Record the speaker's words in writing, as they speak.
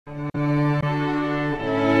There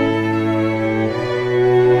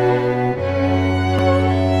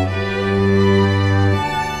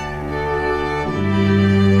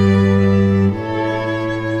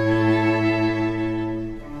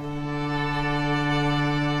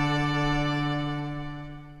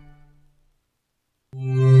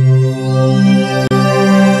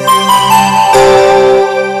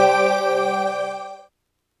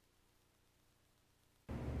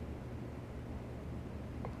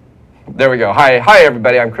we go. Hi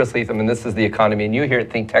everybody. I'm Chris Leatham, and this is The Economy and You here at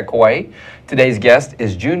ThinkTech Hawaii. Today's guest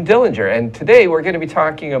is June Dillinger, and today we're going to be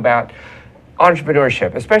talking about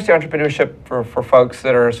entrepreneurship, especially entrepreneurship for folks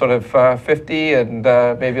that are sort of 50 and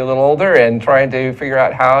maybe a little older and trying to figure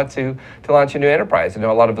out how to launch a new enterprise. I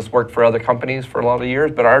know a lot of us worked for other companies for a lot of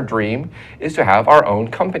years, but our dream is to have our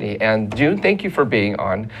own company. And June, thank you for being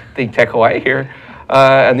on ThinkTech Hawaii here.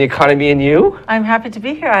 And The Economy and You. I'm happy to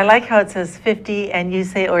be here. I like how it says 50 and you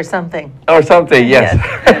say or something. Or something, yes.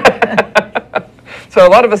 So a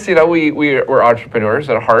lot of us, we're entrepreneurs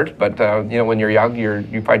at heart, but when you're young,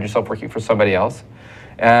 you find yourself working for somebody else,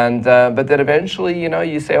 and but then eventually,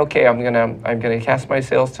 you say, okay, I'm gonna cast my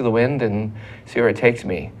sails to the wind and see where it takes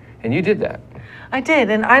me. And you did that. I did,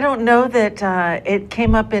 and I don't know that it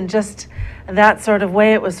came up in just that sort of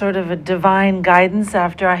way. It was sort of a divine guidance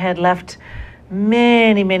after I had left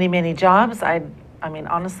many jobs. I mean,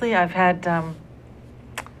 honestly, I've had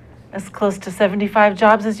as close to 75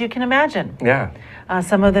 jobs as you can imagine. Yeah.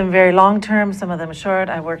 Some of them very long-term, some of them short.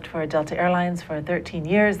 I worked for Delta Airlines for 13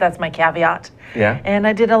 years. That's my caveat. Yeah. And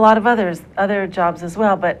I did a lot of other jobs as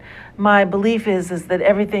well. But my belief is that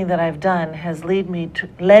everything that I've done has led me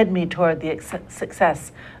toward the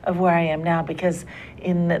success of where I am now. Because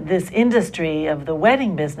in this industry of the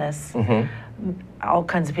wedding business, all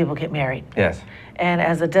kinds of people get married. Yes. And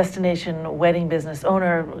as a destination wedding business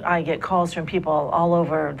owner, I get calls from people all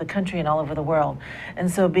over the country and all over the world.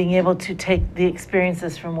 And so being able to take the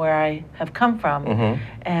experiences from where I have come from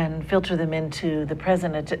and filter them into the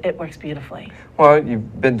present, it works beautifully. Well,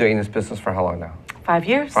 you've been doing this business for how long now? 5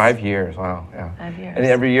 years. 5 years, wow, yeah. 5 years. And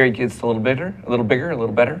every year it gets a little bigger, a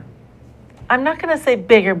little better? I'm not going to say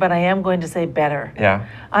bigger, but I am going to say better. Yeah.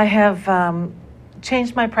 I have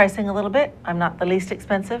changed my pricing a little bit. I'm not the least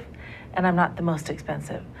expensive, and I'm not the most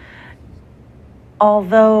expensive.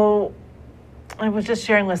 Although I was just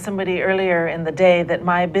sharing with somebody earlier in the day that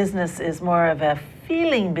my business is more of a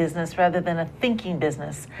feeling business rather than a thinking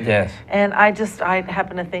business. Yes. And I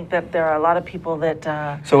happen to think that there are a lot of people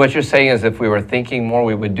that... So what you're saying is if we were thinking more,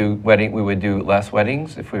 we would do less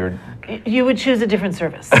weddings if we were... You would choose a different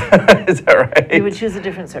service. Is that right? You would choose a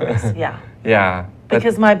different service, yeah. Yeah.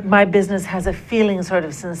 Because my business has a feeling sort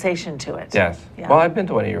of sensation to it. Yes. Yeah. Well, I've been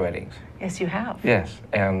to one of your weddings. Yes, you have. Yes,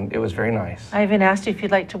 and it was very nice. I even asked you if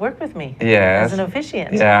you'd like to work with me. Yes. As an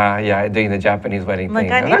officiant. Yeah, doing the Japanese wedding I'm like,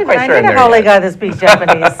 thing. I need a Haole guy that speaks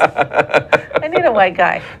Japanese. I need a white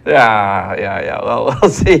guy. Yeah. Well,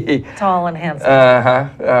 we'll see. Tall and handsome.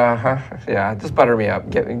 Yeah, just butter me up.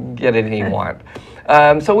 Get anything you want.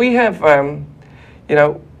 So we have,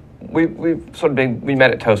 we've sort of we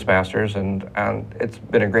met at Toastmasters, and it's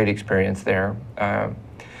been a great experience there.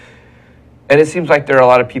 And it seems like there are a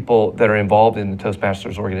lot of people that are involved in the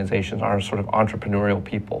Toastmasters organizations are sort of entrepreneurial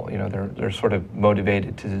people. They're sort of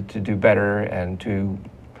motivated to do better, and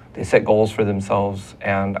they set goals for themselves.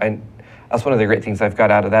 And that's one of the great things I've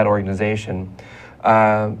got out of that organization.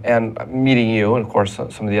 And meeting you, and of course some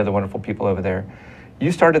of the other wonderful people over there.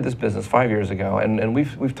 You started this business 5 years ago, and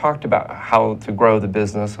we've talked about how to grow the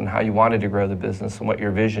business and how you wanted to grow the business and what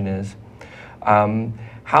your vision is.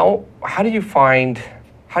 How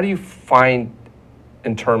do you find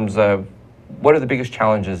in terms of what are the biggest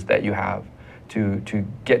challenges that you have to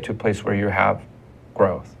get to a place where you have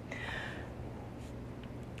growth?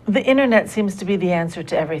 The internet seems to be the answer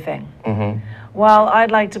to everything. While I'd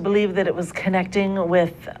like to believe that it was connecting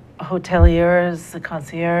with hoteliers,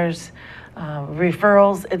 concierge,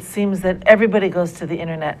 referrals, it seems that everybody goes to the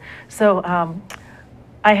internet. So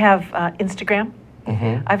I have Instagram.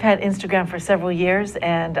 I've had Instagram for several years,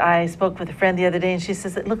 and I spoke with a friend the other day, and she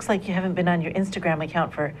says, it looks like you haven't been on your Instagram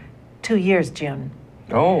account for 2 years, June.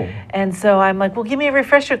 Oh. And so I'm like, well, give me a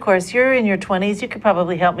refresher course. You're in your 20s. You could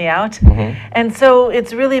probably help me out. And so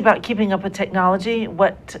it's really about keeping up with technology,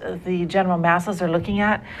 what the general masses are looking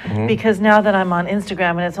at. Because now that I'm on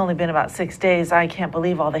Instagram, and it's only been about 6 days, I can't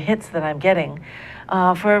believe all the hits that I'm getting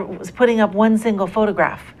for putting up one single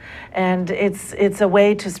photograph. And it's a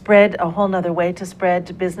way to spread, a whole nother way to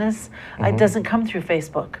spread business. It doesn't come through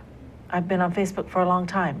Facebook. I've been on Facebook for a long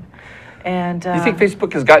time. And do you think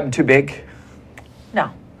Facebook has gotten too big?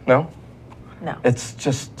 No. No? No. It's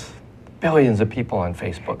just billions of people on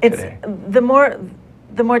Facebook It's today.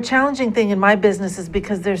 the more challenging thing in my business is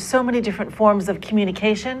because there's so many different forms of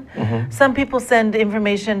communication. Some people send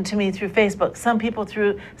information to me through Facebook. Some people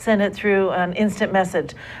send it through an instant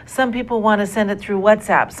message. Some people want to send it through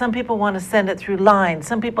WhatsApp. Some people want to send it through Line.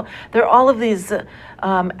 There are all of these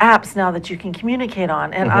apps now that you can communicate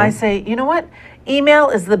on. And I say, you know what? Email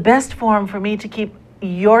is the best form for me to keep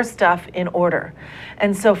your stuff in order.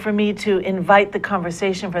 And so for me to invite the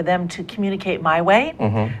conversation for them to communicate my way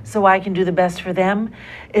so I can do the best for them,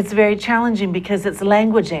 it's very challenging because it's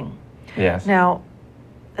languaging. Yes. Now,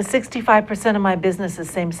 65% of my business is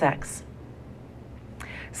same sex.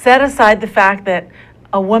 Set aside the fact that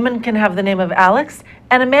a woman can have the name of Alex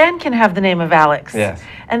and a man can have the name of Alex. Yes.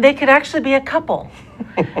 And they could actually be a couple.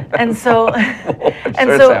 And so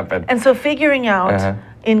and so figuring out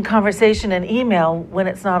in conversation and email when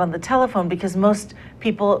it's not on the telephone, because most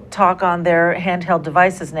people talk on their handheld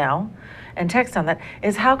devices now and text on that,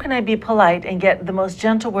 is how can I be polite and get the most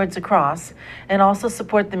gentle words across and also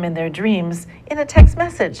support them in their dreams in a text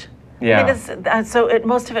message? Yeah. I mean,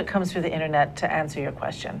 most of it comes through the internet, to answer your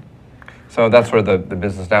question. So that's where the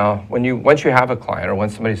business now, once you have a client or when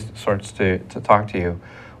somebody starts to talk to you,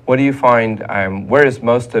 what do you find, where is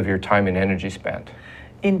most of your time and energy spent?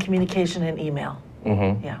 In communication and email.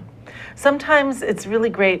 Yeah. Sometimes it's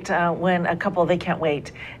really great when a couple, they can't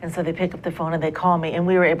wait, and so they pick up the phone and they call me, and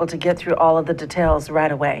we were able to get through all of the details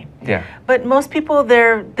right away. Yeah. But most people,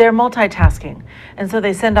 they're multitasking, and so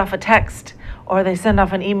they send off a text or they send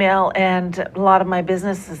off an email, and a lot of my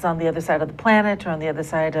business is on the other side of the planet or on the other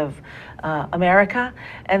side of America,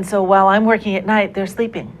 and so while I'm working at night, they're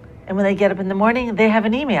sleeping. And when they get up in the morning, they have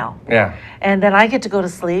an email. Yeah. And then I get to go to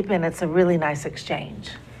sleep, and it's a really nice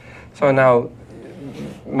exchange. So now,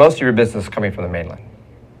 most of your business is coming from the mainland.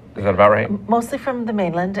 Is that about right? Mostly from the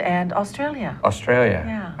mainland and Australia. Australia.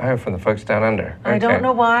 Yeah. I'm from the folks down under. I don't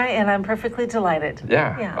know why, and I'm perfectly delighted.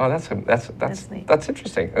 Yeah. Yeah. Oh, that's neat. That's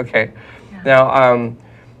interesting. Okay. Yeah. Now,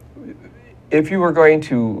 if you were going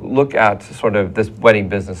to look at sort of this wedding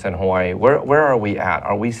business in Hawaii, where are we at?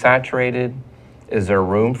 Are we saturated? Is there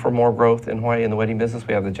room for more growth in Hawaii in the wedding business?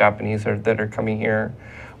 We have the Japanese that are coming here.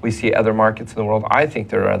 We see other markets in the world. I think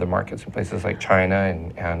there are other markets in places like China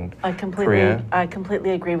and Korea. I completely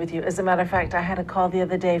agree with you. As a matter of fact, I had a call the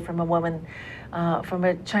other day from a woman from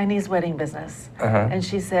a Chinese wedding business. And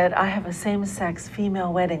she said, I have a same-sex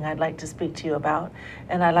female wedding I'd like to speak to you about,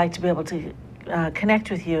 and I'd like to be able to connect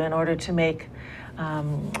with you in order to make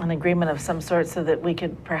an agreement of some sort so that we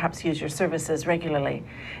could perhaps use your services regularly.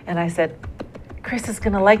 And I said, Chris is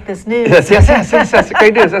going to like this news. Yes, that's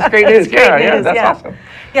great news. That's great news. That's awesome.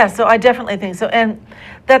 Yeah, so I definitely think so. And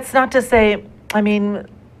that's not to say, I mean,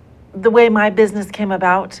 the way my business came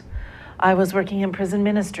about, I was working in prison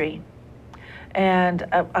ministry. And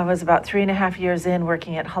I was about 3.5 years in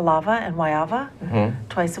working at Halava and Waiava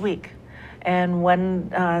twice a week. And one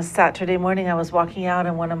Saturday morning I was walking out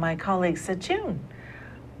and one of my colleagues said, June,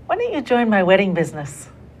 why don't you join my wedding business?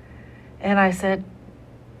 And I said,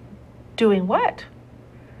 doing what?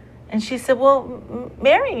 And she said, well,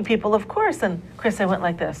 marrying people, of course. And Chris, I went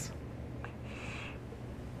like this.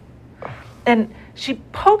 And she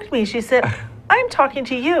poked me. She said, I'm talking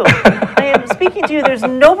to you. I am speaking to you. There's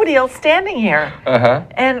nobody else standing here.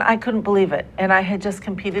 And I couldn't believe it. And I had just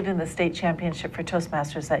competed in the state championship for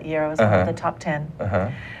Toastmasters that year. I was one of the top 10.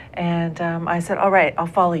 And I said, all right, I'll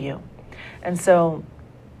follow you. And so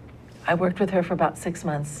I worked with her for about 6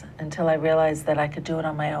 months until I realized that I could do it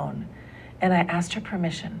on my own. And I asked her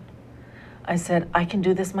permission. I said, I can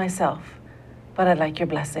do this myself, but I'd like your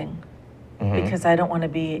blessing because I don't want to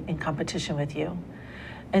be in competition with you.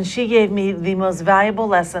 And she gave me the most valuable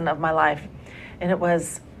lesson of my life. And it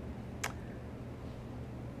was,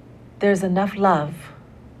 there's enough love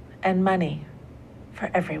and money for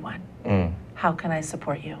everyone. How can I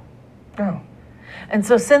support you? Oh. And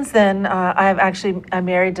so since then, I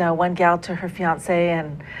married one gal to her fiance,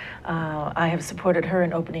 and I have supported her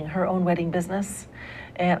in opening her own wedding business.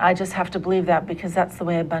 And I just have to believe that because that's the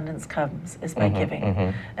way abundance comes, is by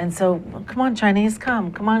giving. And so, come on, Chinese,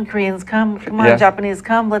 come. Come on, Koreans, come. Come on, Japanese,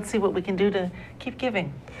 come. Let's see what we can do to keep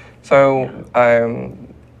giving. So,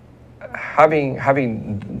 having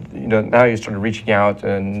now you started reaching out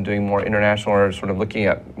and doing more international, or sort of looking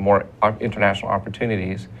at more international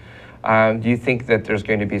opportunities. Do you think that there's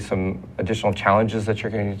going to be some additional challenges that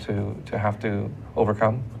you're going to have to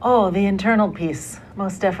overcome? Oh, the internal piece.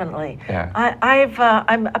 Most definitely. Yeah.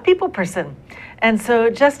 I'm a people person. And so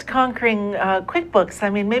just conquering QuickBooks, I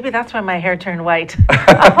mean, maybe that's why my hair turned white.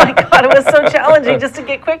 Oh my God, it was so challenging just to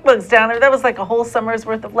get QuickBooks down there. That was like a whole summer's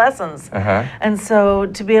worth of lessons. And so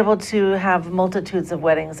to be able to have multitudes of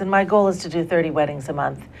weddings, and my goal is to do 30 weddings a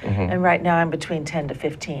month. And right now I'm between 10 to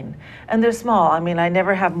 15. And they're small. I mean, I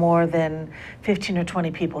never have more than 15 or 20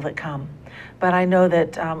 people that come. But I know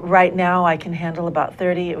that right now I can handle about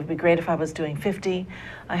 30. It would be great if I was doing 50.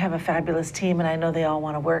 I have a fabulous team, and I know they all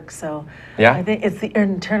want to work. So yeah. I think it's the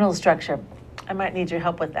internal structure. I might need your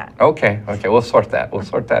help with that. Okay, we'll sort that. We'll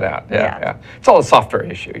sort that out. Yeah. It's all a software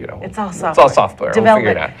issue, you know. It's all software. It's all software. We'll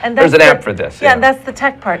figure it out. And there's an app for this. Yeah, that's the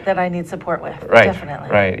tech part that I need support with. Right. Definitely.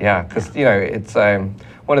 Right. Yeah, because you know it's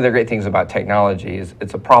one of the great things about technology is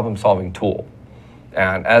it's a problem-solving tool.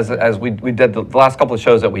 And as we did the last couple of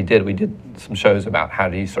shows that we did some shows about how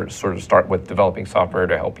do you sort of start with developing software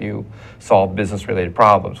to help you solve business-related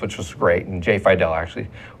problems, which was great. And Jay Fidel actually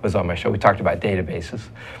was on my show. We talked about databases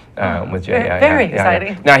with Jay. Very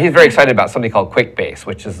exciting. Now he's very excited about something called QuickBase,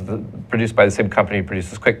 which is produced by the same company that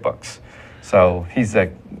produces QuickBooks. So he's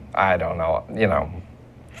like, I don't know, you know.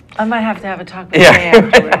 I might have to have a talk with Jay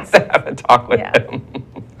afterwards. Have a talk with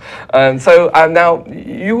him. So now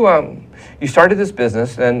you started this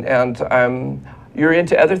business, and you're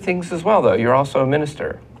into other things as well, though. You're also a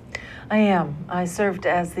minister. I am. I served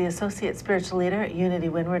as the associate spiritual leader at Unity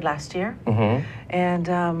Windward last year,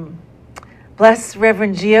 and bless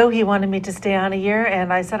Reverend Gio. He wanted me to stay on a year,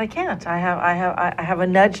 and I said I can't. I have a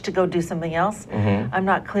nudge to go do something else. I'm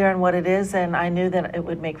not clear on what it is, and I knew that it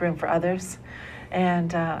would make room for others.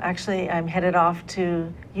 And actually, I'm headed off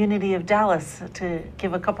to Unity of Dallas to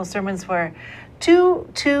give a couple sermons for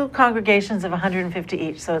two congregations of 150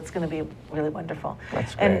 each. So it's going to be really wonderful.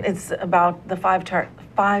 That's great. And it's about the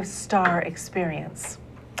five-star experience.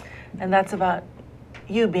 And that's about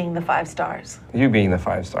you being the 5 stars. You being the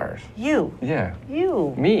 5 stars. You. Yeah.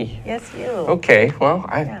 You. Me. Yes, you. Okay. Well,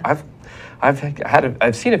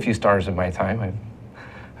 I've seen a few stars in my time.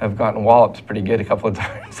 I've gotten walloped pretty good a couple of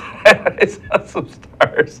times. I saw some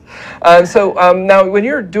stars. So now, when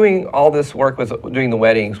you're doing all this work with doing the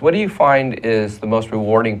weddings, what do you find is the most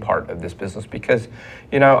rewarding part of this business? Because,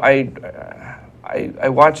 you know, I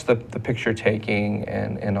watched the picture taking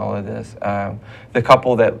and all of this. The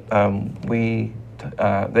couple that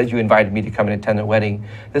that you invited me to come and attend their wedding,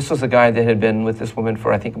 this was a guy that had been with this woman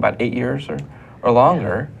for I think about 8 years or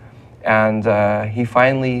longer, and he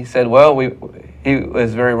finally said, well, he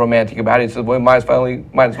was very romantic about it. He said, well, might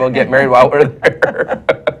as well get married while we're there.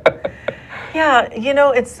 Yeah, you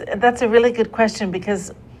know, that's a really good question,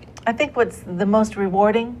 because I think what's the most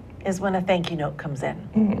rewarding is when a thank you note comes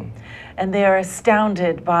in. And they are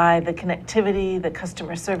astounded by the connectivity, the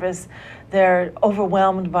customer service. They're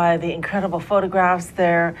overwhelmed by the incredible photographs.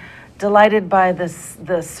 They're delighted by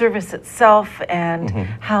the service itself and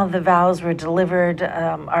how the vows were delivered,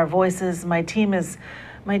 our voices. My team is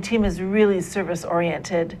really service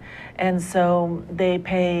oriented, and so they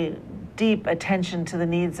pay deep attention to the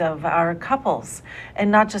needs of our couples,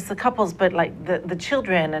 and not just the couples, but like the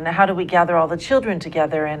children, and how do we gather all the children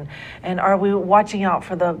together, and are we watching out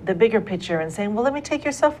for the bigger picture and saying, well, let me take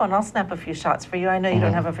your cell phone, I'll snap a few shots for you. I know you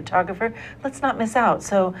don't have a photographer. Let's not miss out.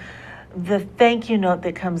 So the thank you note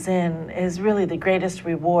that comes in is really the greatest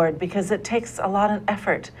reward, because it takes a lot of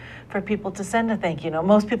effort for people to send a thank you note.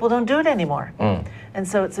 Most people don't do it anymore. And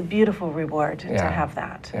so it's a beautiful reward to have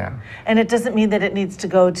that. And it doesn't mean that it needs to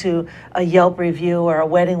go to a Yelp review or a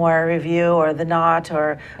Wedding Wire review or The Knot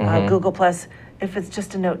or Google Plus. If it's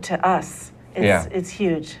just a note to us, it's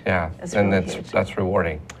huge. It's really huge. That's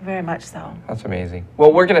rewarding. Very much so. That's amazing.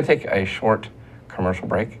 Well, we're going to take a short commercial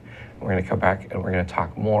break. We're going to come back and we're going to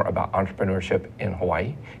talk more about entrepreneurship in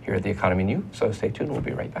Hawaii here at The Economy New. So stay tuned. We'll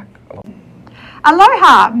be right back.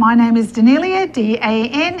 Aloha, my name is Danelia,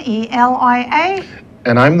 Danelia.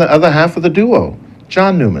 And I'm the other half of the duo,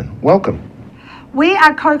 John Newman. Welcome. We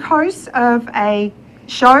are co-hosts of a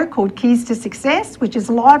show called Keys to Success, which is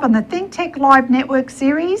live on the ThinkTech Live Network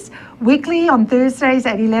series, weekly on Thursdays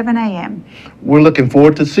at 11 a.m. We're looking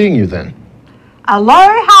forward to seeing you then.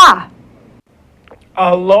 Aloha!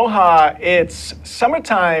 Aloha, it's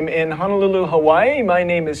summertime in Honolulu, Hawaii. My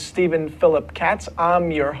name is Stephen Philip Katz. I'm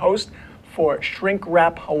your host for Shrink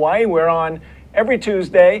Wrap Hawaii. We're on every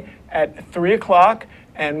Tuesday at 3 o'clock,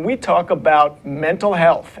 and we talk about mental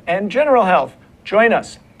health and general health. Join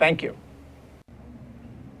us. Thank you.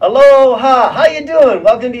 Aloha, how you doing?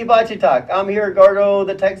 Welcome to Ibachi Talk. I'm here, Gordo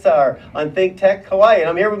the Tech Czar on ThinkTech Hawaii, and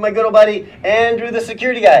I'm here with my good old buddy, Andrew the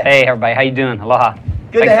security guy. Hey everybody, how you doing? Aloha.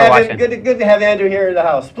 Good Thanks to for have watching. him. Good to have Andrew here in the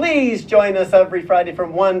house. Please join us every Friday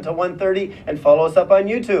from 1 to 1:30 and follow us up on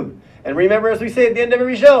YouTube. And remember, as we say at the end of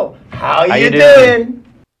every show, how you doing?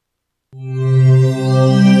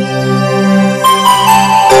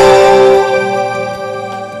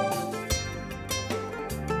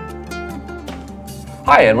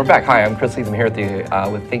 Hi, and we're back. Hi, I'm Chris Leatham here at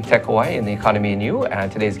with ThinkTech Hawaii and the Economy and You.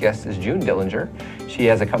 And today's guest is June Dillinger. She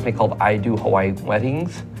has a company called I Do Hawaii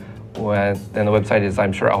Weddings. And the website is,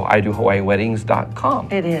 I'm sure, idohawaiiweddings.com.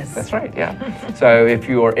 It is. That's right, yeah. So if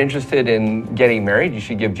you are interested in getting married, you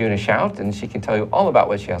should give June a shout, and she can tell you all about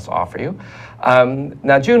what she has to offer you.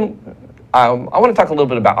 Now, June, I want to talk a little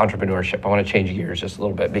bit about entrepreneurship. I want to change gears just a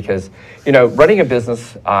little bit because, you know, running a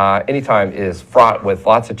business anytime is fraught with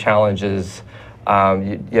lots of challenges.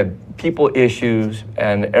 You have people issues,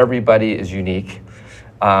 and everybody is unique.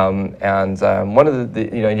 One of the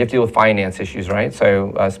you have to deal with finance issues, right?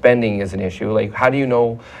 So spending is an issue. Like, how do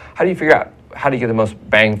you figure out how to get the most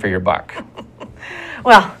bang for your buck?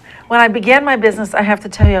 Well, when I began my business, I have to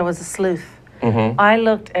tell you, I was a sleuth. I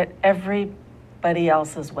looked at everybody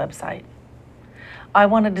else's website. I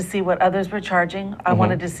wanted to see what others were charging. I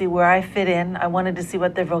wanted to see where I fit in. I wanted to see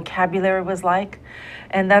what their vocabulary was like.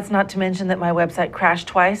 And that's not to mention that my website crashed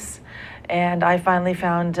twice. And I finally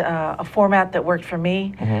found a format that worked for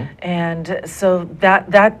me. And so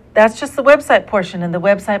that's just the website portion. And the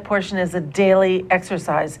website portion is a daily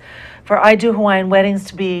exercise. For I Do Hawaiian Weddings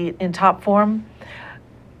to be in top form,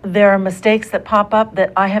 there are mistakes that pop up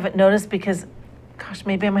that I haven't noticed because, gosh,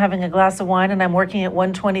 maybe I'm having a glass of wine and I'm working at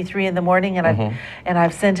 1:23 in the morning and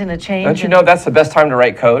I've sent in a change. Don't you know that's the best time to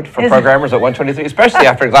write code for programmers at 1:23, especially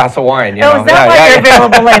after a glass of wine? You know? Is that why you're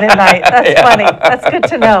available late at night? That's funny. That's good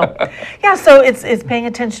to know. Yeah, so it's paying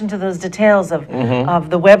attention to those details of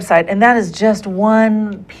the website, and that is just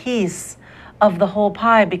one piece of the whole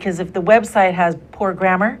pie, because if the website has poor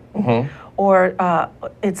grammar, or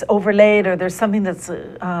it's overlaid, or there's something that's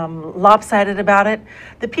lopsided about it,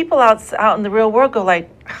 the people out in the real world go like,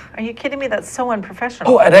 are you kidding me? That's so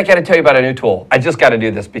unprofessional. Oh, and I got to tell you about a new tool. I just got to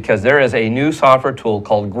do this because there is a new software tool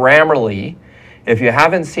called Grammarly. If you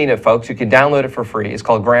haven't seen it, folks, you can download it for free. It's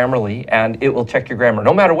called Grammarly, and it will check your grammar,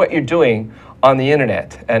 no matter what you're doing on the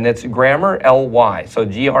internet. And it's Grammarly, so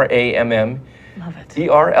G-R-A-M-M. Love it.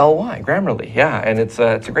 Grammarly, Grammarly, yeah, and it's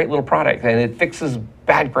a great little product, and it fixes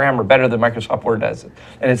bad grammar better than Microsoft Word does,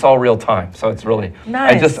 and it's all real time, so it's really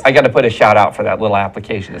nice. I got to put a shout out for that little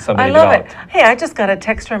application that somebody developed. I love it. Hey, I just got a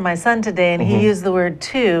text from my son today, and he used the word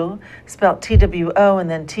 "to," spelled T-W-O and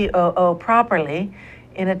then T-O-O properly,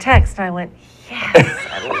 in a text, and I went, yes,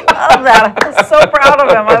 I love that. I was so proud of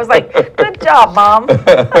him. I was like, good job, Mom.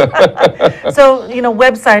 So, you know,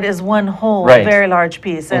 website is one whole very large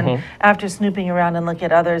piece. And after snooping around and looking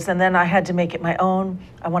at others, and then I had to make it my own.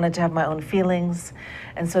 I wanted to have my own feelings.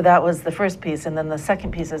 And so that was the first piece. And then the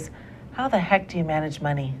second piece is, how the heck do you manage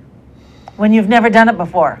money when you've never done it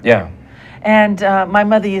before? Yeah. And my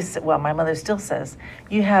mother my mother still says,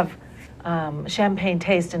 you have champagne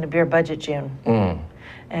taste in a beer budget, June.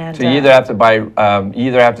 And, so you either have to buy, you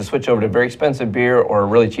either have to switch over to very expensive beer or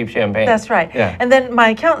really cheap champagne. That's right. Yeah. And then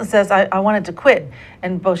my accountant says I wanted to quit,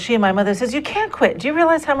 and both she and my mother says, you can't quit. Do you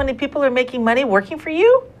realize how many people are making money working for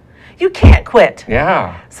you? You can't quit.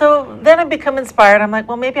 Yeah. So then I become inspired. I'm like,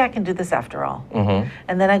 well, maybe I can do this after all.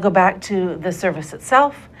 And then I go back to the service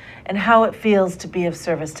itself and how it feels to be of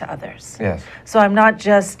service to others. Yes. So I'm not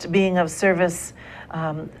just being of service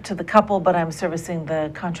to the couple, but I'm servicing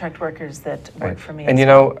the contract workers that work for me. And you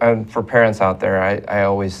know, for parents out there, I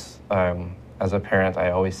always, as a parent,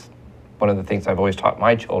 one of the things I've always taught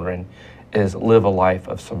my children is live a life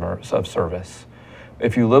of service.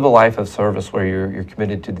 If you live a life of service where you're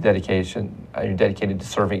committed to the dedication, you're dedicated to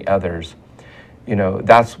serving others, you know,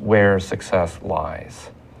 that's where success lies.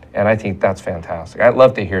 And I think that's fantastic. I'd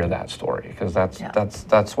love to hear that story, because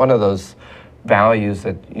that's one of those values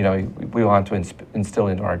that, you know, we want to instill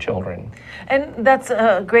into our children. And that's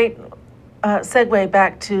a great segue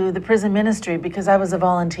back to the prison ministry, because I was a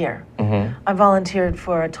volunteer. I volunteered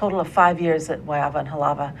for a total of 5 years at Waiava and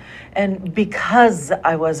Halava. And because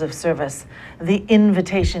I was of service, the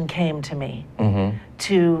invitation came to me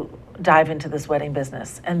to dive into this wedding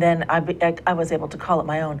business. And then I was able to call it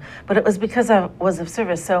my own. But it was because I was of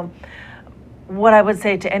service. So what I would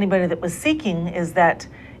say to anybody that was seeking is that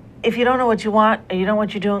if you don't know what you want, or you don't know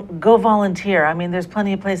what you're doing, go volunteer. I mean, there's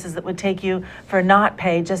plenty of places that would take you for not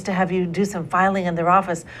pay, just to have you do some filing in their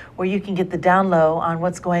office where you can get the down low on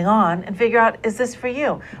what's going on and figure out, is this for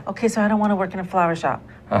you? Okay, so I don't want to work in a flower shop.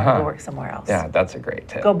 I want to go work somewhere else. Yeah, that's a great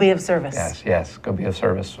tip. Go be of service. Yes, go be of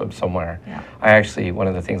service somewhere. Yeah. I actually, one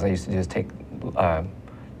of the things I used to do is take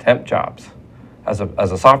temp jobs. as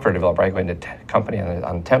a software developer, I go into a company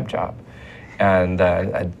on a temp job. And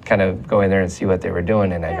I'd kind of go in there and see what they were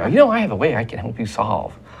doing. And I go, you know, I have a way I can help you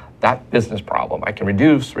solve that business problem. I can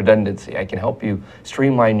reduce redundancy. I can help you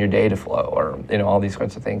streamline your data flow, or, you know, all these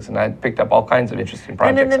sorts of things. And I picked up all kinds of interesting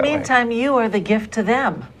projects. And in the that way. meantime, you are the gift to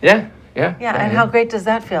them. Yeah. And how great does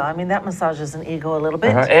that feel? I mean, that massages an ego a little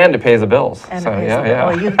bit. And it pays the bills. And so, it pays yeah, the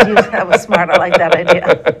yeah. bill. Oh, that was smart. I like that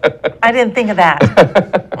idea. I didn't think of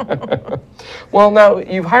that. Well, now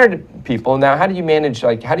you've hired people. Now, how do you manage?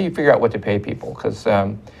 Like, how do you figure out what to pay people? Because,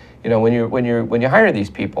 you know, when you hire these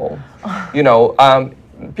people, you know,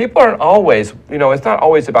 people aren't always. You know, it's not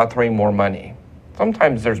always about throwing more money.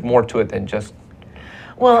 Sometimes there's more to it than just.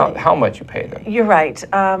 Well, how much you pay them. You're right.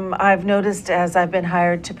 I've noticed as I've been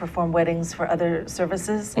hired to perform weddings for other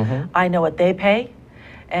services, I know what they pay,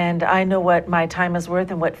 and I know what my time is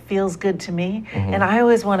worth and what feels good to me. And I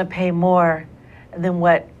always want to pay more than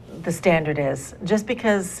what the standard is, just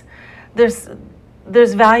because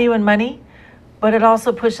there's value in money, but it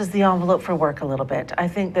also pushes the envelope for work a little bit. I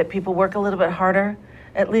think that people work a little bit harder,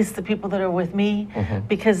 at least the people that are with me,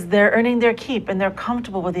 because they're earning their keep and they're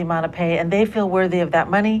comfortable with the amount of pay and they feel worthy of that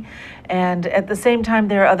money. And at the same time,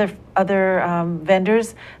 there are other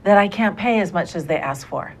vendors that I can't pay as much as they ask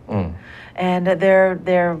for. And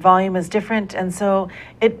their volume is different, and so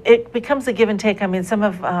it becomes a give and take. I mean, some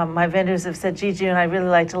of my vendors have said, Gigi, and I really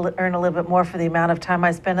like to earn a little bit more for the amount of time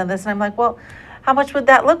I spend on this. And I'm like, well, how much would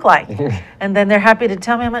that look like? And then they're happy to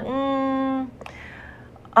tell me. I'm like,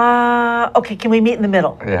 okay, can we meet in the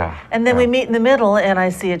middle? Yeah. And then we meet in the middle, and I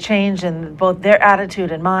see a change in both their attitude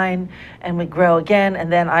and mine, and we grow again, and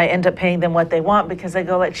then I end up paying them what they want because I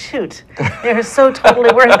go like, shoot, they're so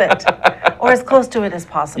totally worth it, or as close to it as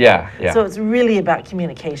possible. Yeah. So it's really about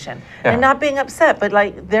communication and not being upset, but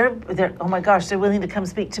like they're oh my gosh, they're willing to come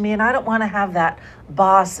speak to me, and I don't want to have that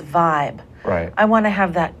boss vibe. Right. I want to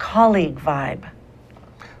have that colleague vibe.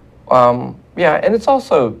 Yeah, and it's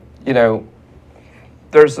also, you know,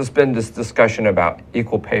 there's been this discussion about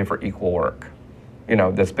equal pay for equal work, you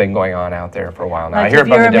know, that's been going on out there for a while now. Like I hear if it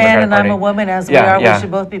from you're the a man Democratic and Party. I'm a woman, as we Yeah, are, yeah. we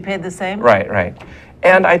should both be paid the same? Right.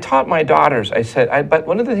 And I taught my daughters, but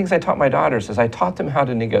one of the things I taught my daughters is I taught them how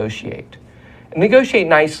to negotiate. And negotiate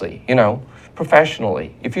nicely, you know,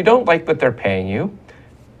 professionally. If you don't like what they're paying you,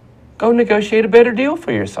 go negotiate a better deal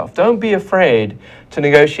for yourself. Don't be afraid to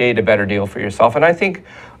negotiate a better deal for yourself. And I think,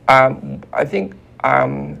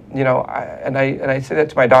 you know, and I say that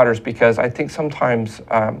to my daughters because I think sometimes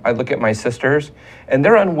I look at my sisters and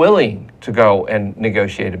they're unwilling to go and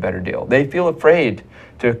negotiate a better deal. They feel afraid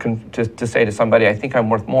to say to somebody, I think I'm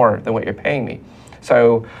worth more than what you're paying me.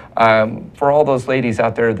 So for all those ladies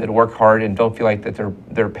out there that work hard and don't feel like that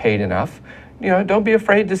they're paid enough, you know, don't be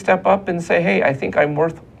afraid to step up and say, hey, I think I'm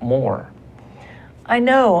worth more. I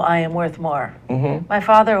know I am worth more. My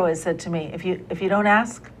father always said to me, if you don't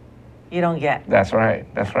ask, you don't get. That's right,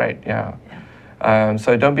 yeah.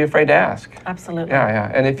 So don't be afraid to ask. Absolutely.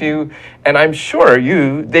 Yeah. And I'm sure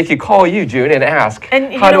they could call you, June, and ask,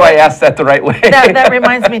 and how do I ask that the right way? That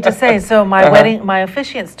reminds me to say, so my wedding, my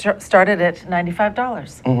officiant started at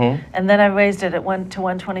 $95. And then I raised it to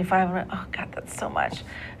 $125 and went, oh God, that's so much.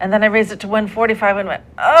 And then I raised it to $145 and went,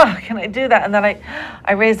 oh, can I do that? And then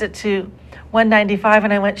I raised it to $195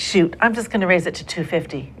 and I went, shoot, I'm just going to raise it to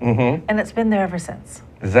 $250. And it's been there ever since.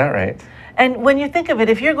 Is that right? And when you think of it,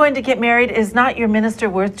 if you're going to get married, is not your minister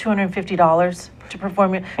worth $250 to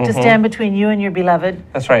perform to stand between you and your beloved?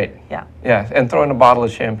 That's right. Yeah. Yeah, and throw in a bottle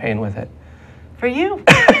of champagne with it. For you,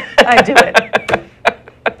 I do it.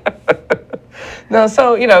 No,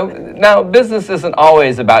 so, you know, now business isn't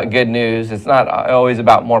always about good news. It's not always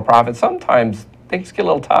about more profit. Sometimes things get a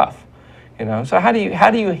little tough, you know. So how do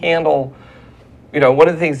you handle, you know, one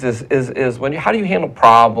of the things is how do you handle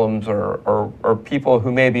problems or people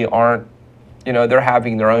who maybe aren't, you know, they're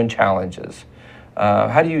having their own challenges.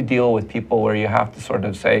 How do you deal with people where you have to sort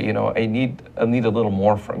of say, you know, I need a little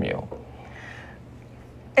more from you?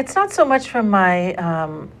 It's not so much from my,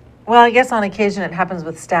 well, I guess on occasion it happens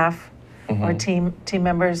with staff or team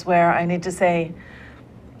members where I need to say,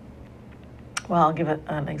 well, I'll give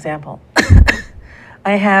an example.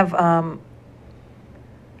 I have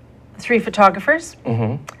 3 photographers,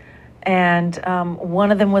 and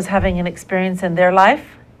one of them was having an experience in their life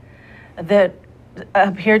that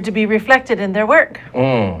appeared to be reflected in their work.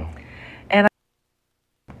 And I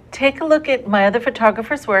take a look at my other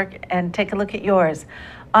photographer's work and take a look at yours.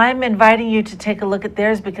 I'm inviting you to take a look at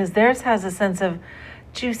theirs because theirs has a sense of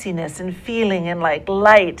juiciness and feeling and like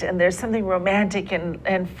light, and there's something romantic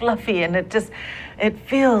and fluffy, and it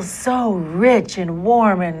feels so rich and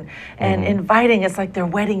warm and inviting. It's like their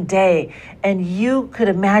wedding day, and you could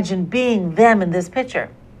imagine being them in this picture.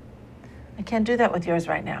 I can't do that with yours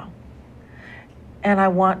right now. And I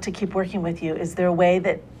want to keep working with you. Is there a way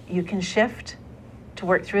that you can shift to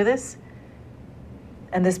work through this?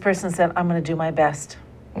 And this person said, I'm going to do my best.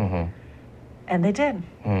 And they did.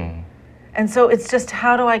 And so it's just,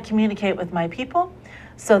 how do I communicate with my people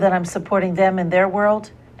so that I'm supporting them in their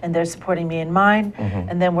world and they're supporting me in mine,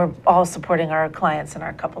 and then we're all supporting our clients and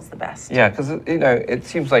our couples the best. Yeah, because it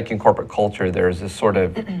seems like in corporate culture there's this sort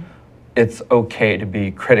of it's okay to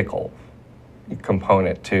be critical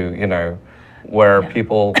component to where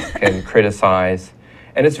people can criticize,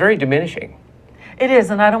 and it's very diminishing. It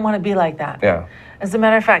is, and I don't want to be like that. Yeah. As a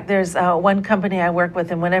matter of fact, there's one company I work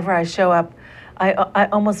with, and whenever I show up, I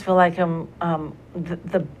almost feel like I'm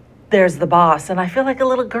there's the boss, and I feel like a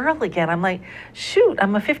little girl again. I'm like, shoot,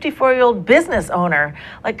 I'm a 54-year-old business owner.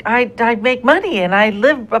 Like I make money and I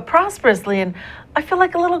live prosperously, and I feel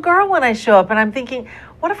like a little girl when I show up, and I'm thinking,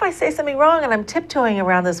 what if I say something wrong? And I'm tiptoeing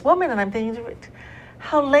around this woman, and I'm thinking,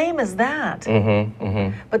 how lame is that?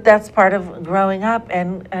 But that's part of growing up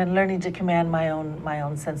and learning to command my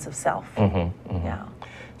own sense of self. Yeah.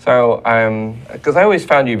 So, because I always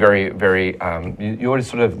found you very, very, you always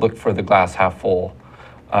sort of looked for the glass half full.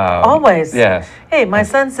 Always. Yes. Hey, my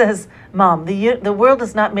son says, Mom, the world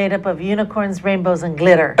is not made up of unicorns, rainbows, and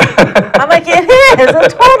glitter. I'm like, it is. It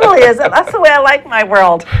totally is. That's the way I like my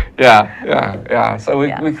world. Yeah. So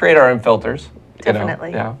we create our own filters.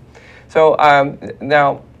 Definitely. Yeah. So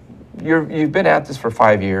now, you've been at this for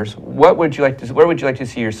 5 years. Where would you like to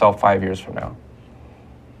see yourself 5 years from now?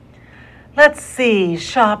 Let's see,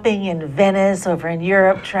 shopping in Venice, over in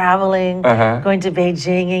Europe, traveling, going to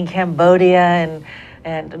Beijing and Cambodia,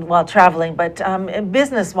 and while traveling. But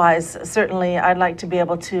business-wise, certainly, I'd like to be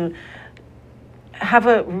able to have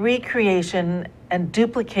a recreation and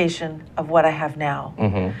duplication of what I have now.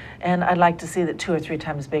 And I'd like to see that 2 or 3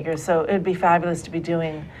 times bigger. So it'd be fabulous to be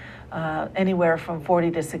doing anywhere from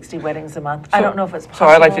 40 to 60 weddings a month. I don't know if it's possible.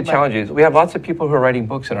 So I'd like to challenge you. We have lots of people who are writing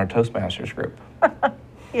books in our Toastmasters group.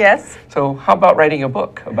 Yes. So how about writing a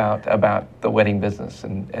book about the wedding business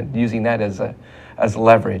and using that as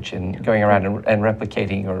leverage and going around and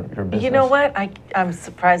replicating your business? You know what? I'm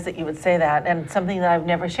surprised that you would say that, and something that I've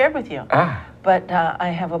never shared with you. But I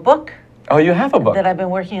have a book. Oh, you have a book? That I've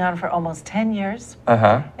been working on for almost 10 years.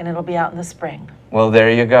 And it'll be out in the spring. Well,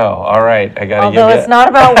 there you go. All right. I got to Although it's not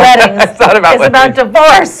about weddings. It's not about weddings. It's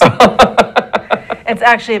about divorce. It's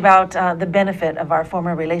actually about the benefit of our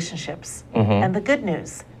former relationships and the good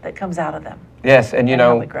news that comes out of them. Yes, and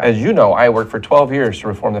as you know, I worked for 12 years to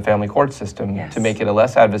reform the family court system to make it a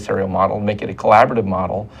less adversarial model, make it a collaborative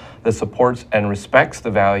model that supports and respects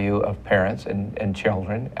the value of parents and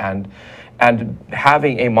children, and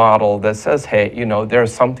having a model that says, hey,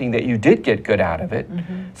 there's something that you did get good out of it.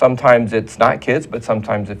 Sometimes it's not kids, but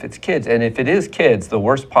sometimes if it's kids. And if it is kids, the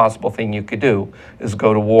worst possible thing you could do is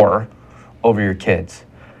go to war over your kids.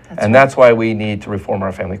 That's why we need to reform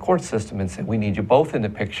our family court system and say, we need you both in the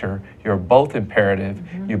picture. You're both imperative.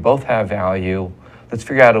 You both have value. Let's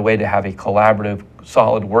figure out a way to have a collaborative,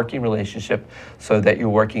 solid working relationship so that you're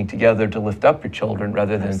working together to lift up your children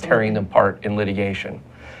rather than tearing them apart in litigation.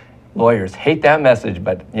 Lawyers hate that message,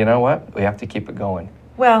 but you know what? We have to keep it going.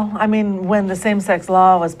 Well, I mean, when the same-sex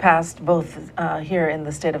law was passed both here in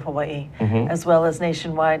the state of Hawaii as well as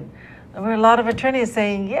nationwide, there were a lot of attorneys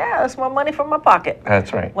saying, yeah, that's more money from my pocket.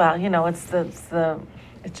 That's right. Well, it's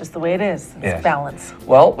just the way it is. It's balance.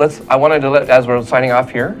 Well, I wanted to as we're signing off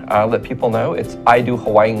here, let people know it's I Do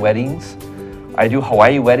Hawaiian Weddings. I do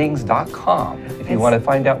HawaiiWeddings.com. If you want to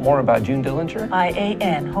find out more about June Dillinger.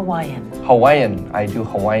 I-A-N, Hawaiian. Hawaiian, I do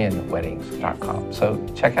HawaiianWeddings.com. So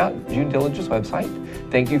check out June Dillinger's website.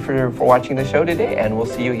 Thank you for watching the show today, and we'll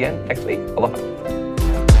see you again next week. Aloha.